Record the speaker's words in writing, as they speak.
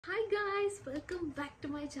Hi guys, welcome back to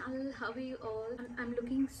my channel. How are you all? I'm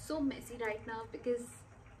looking so messy right now because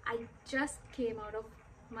I just came out of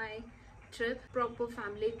my trip, proper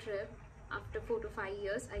family trip after 4 to 5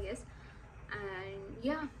 years I guess. And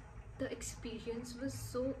yeah, the experience was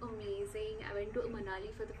so amazing. I went to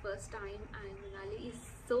Manali for the first time and Manali is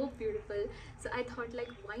so beautiful. So I thought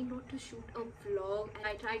like why not to shoot a vlog, and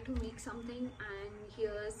I tried to make something and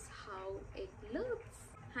here's how it looks.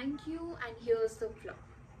 Thank you, and here's the vlog.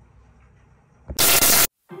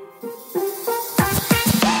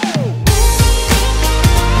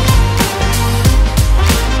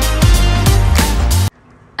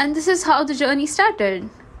 And this is how the journey started.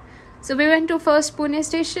 So we went to first Pune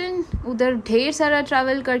station. उधर ढेर सारा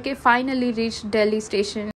travel करके finally reached Delhi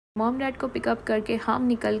station. Mom dad को pick up करके हम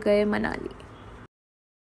निकल गए Manali.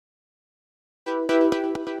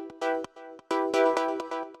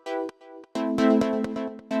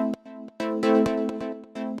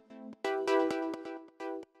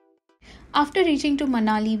 After reaching to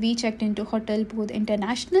Manali, we checked into Hotel Bodh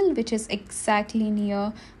International, which is exactly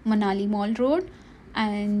near Manali Mall Road.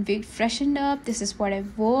 And we freshened up. This is what I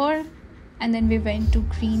wore. And then we went to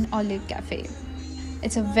Green Olive Cafe.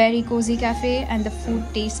 It's a very cozy cafe and the food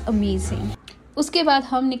tastes amazing. उसके बाद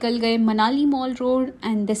हम निकल गए Manali Mall Road,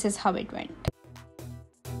 and this is how it went.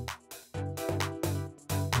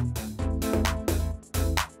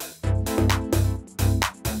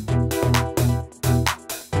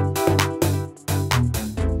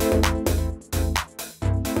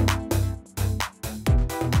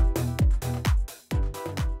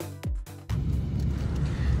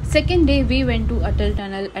 Second day we went to Atal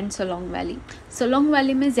tunnel and Solang valley. Solang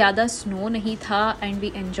valley में ज़्यादा snow नहीं था and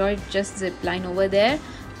we enjoyed just zip line over there,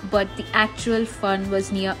 but the actual fun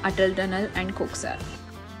was near Atal tunnel and Koksar.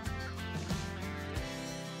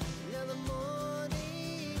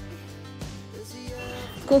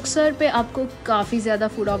 Koksar पे आपको काफ़ी ज़्यादा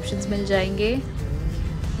food options मिल जाएंगे.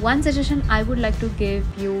 One suggestion I would like to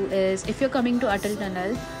give you is if you are coming to Atal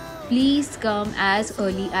tunnel, please come as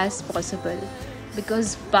early as possible,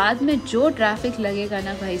 because बाद में जो traffic लगेगा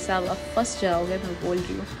ना भाई साहब, आप फंस जाओगे, मैं बोल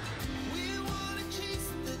रही हूँ.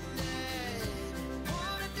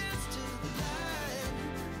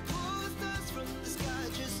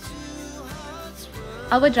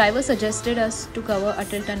 Our driver suggested us to cover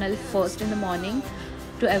Atal Tunnel first in the morning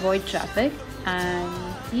to avoid traffic,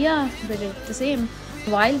 and yeah, we did the same.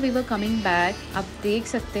 While we were coming back, आप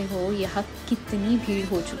देख सकते हो यहाँ कितनी भीड़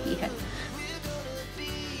हो चुकी है.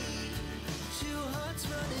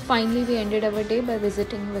 Finally, we ended our day by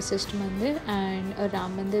visiting Vasisht Mandir and a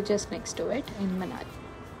Ram Mandir just next to it in Manali.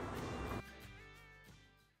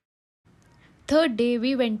 Third day,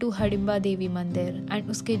 we went to Hidimba Devi Mandir and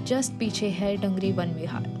उसके just पीछे है डंगरी वन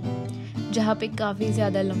विहार, जहाँ पे काफ़ी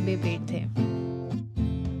ज़्यादा लंबे पेड़ थे.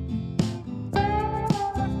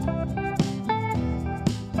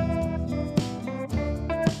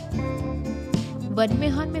 वन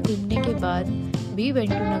विहार में घूमने के बाद we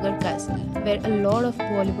went to Nagar Castle, where a lot of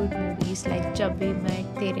Bollywood movies like Jab We Met,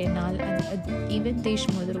 Tere Naal and even Desh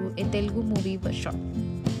Mudru, a Telugu movie, were shot.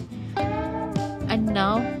 And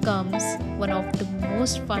now comes one of the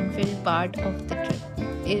most fun-filled part of the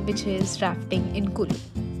trip, which is rafting in Kulu.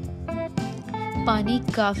 पानी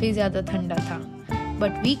काफ़ी ज़्यादा ठंडा था,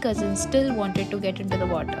 but we cousins still wanted to get into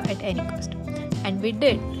the water at any cost, and we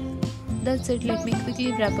did. That's it. Let me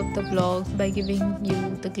quickly wrap up the vlog by giving you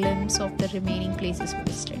the glimpse of the remaining places we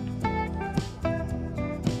visited.